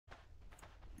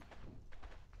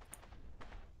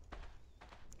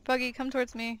Buggy, come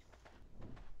towards me.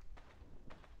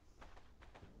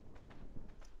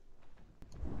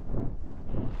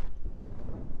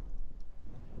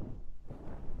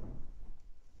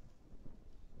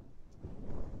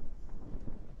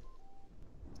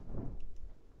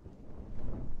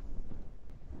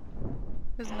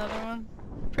 There's another one.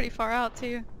 Pretty far out,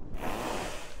 too.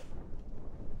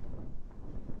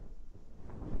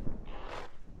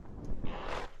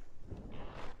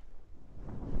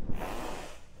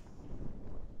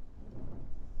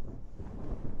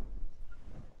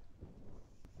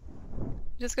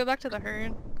 Just go back to the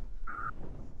herd.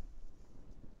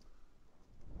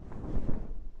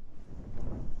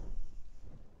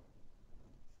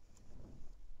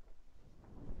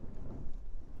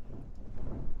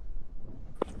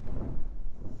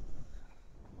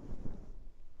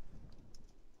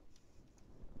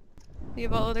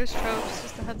 Diavolo, there's tropes,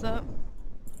 just a heads up.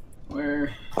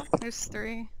 Where? There's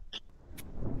 3.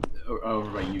 Over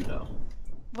by you, though.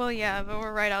 Well, yeah, but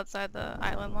we're right outside the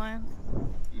island line.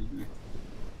 Mm-hmm.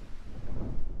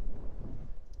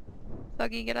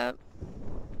 Buggy, get up.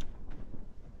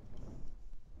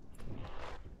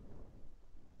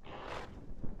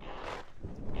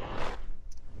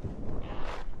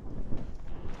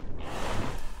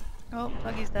 Oh,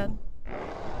 Buggy's dead.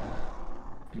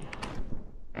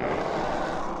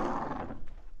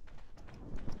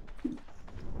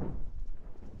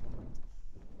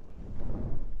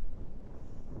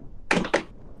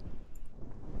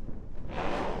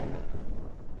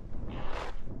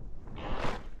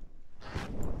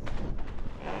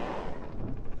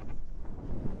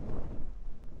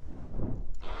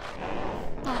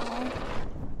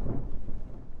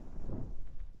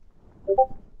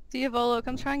 Diavolo,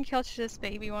 come try and catch this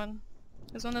baby one.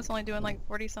 There's one that's only doing like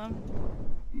 40 some.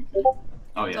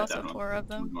 Oh There's yeah, also definitely. 4 of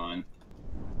them. Mine.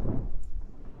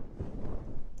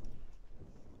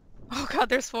 Oh god,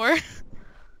 there's 4.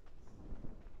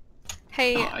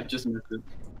 Hey. Oh, I just missed it.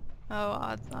 Oh,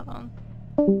 odd's not on.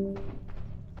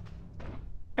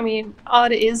 I mean,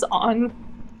 odd is on.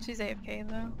 She's AFK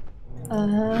though.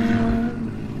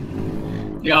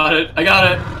 Got it. I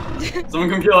got it. Someone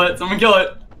come kill it. Someone kill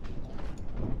it.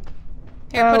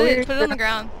 Here, put it on the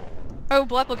ground. Oh,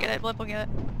 Blep will get it. Blep will get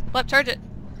it. Blep, charge it.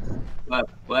 Lap,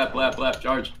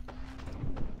 charge.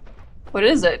 What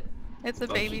is it? It's a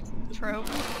baby trope.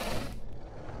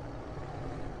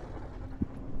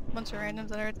 Bunch of randoms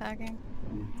that are attacking.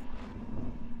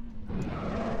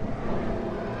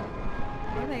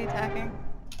 What are they attacking?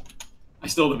 I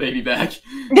stole the baby back.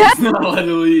 It's not allowed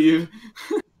to leave.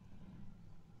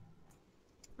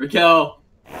 Raquel.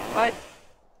 What?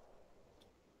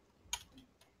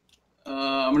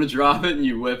 I'm gonna drop it and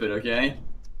you whip it, okay?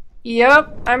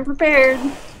 Yep, I'm prepared.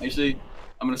 Actually,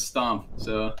 I'm gonna stomp,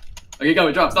 so... Okay,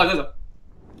 go, drop, stop.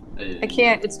 I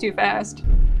can't, it's too fast.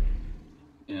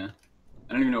 Yeah.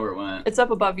 I don't even know where it went. It's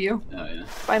up above you. Oh, yeah.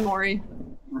 By Maury.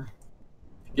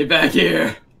 Get back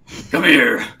here! Come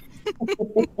here!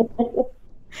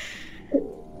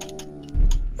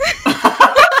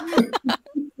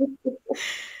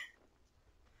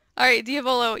 Alright,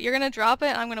 Diavolo, you're gonna drop it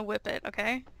and I'm gonna whip it,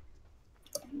 okay?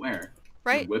 Where?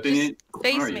 Right? You're whipping Just it?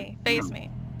 Face me. Face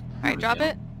me. Alright, drop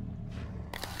it.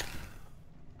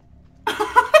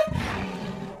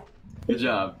 Good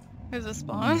job. There's a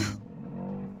spawn.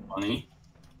 Funny.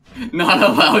 Not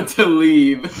allowed to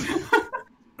leave.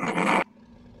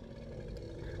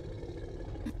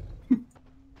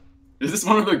 Is this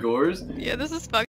one of the gores? Yeah, this is fucking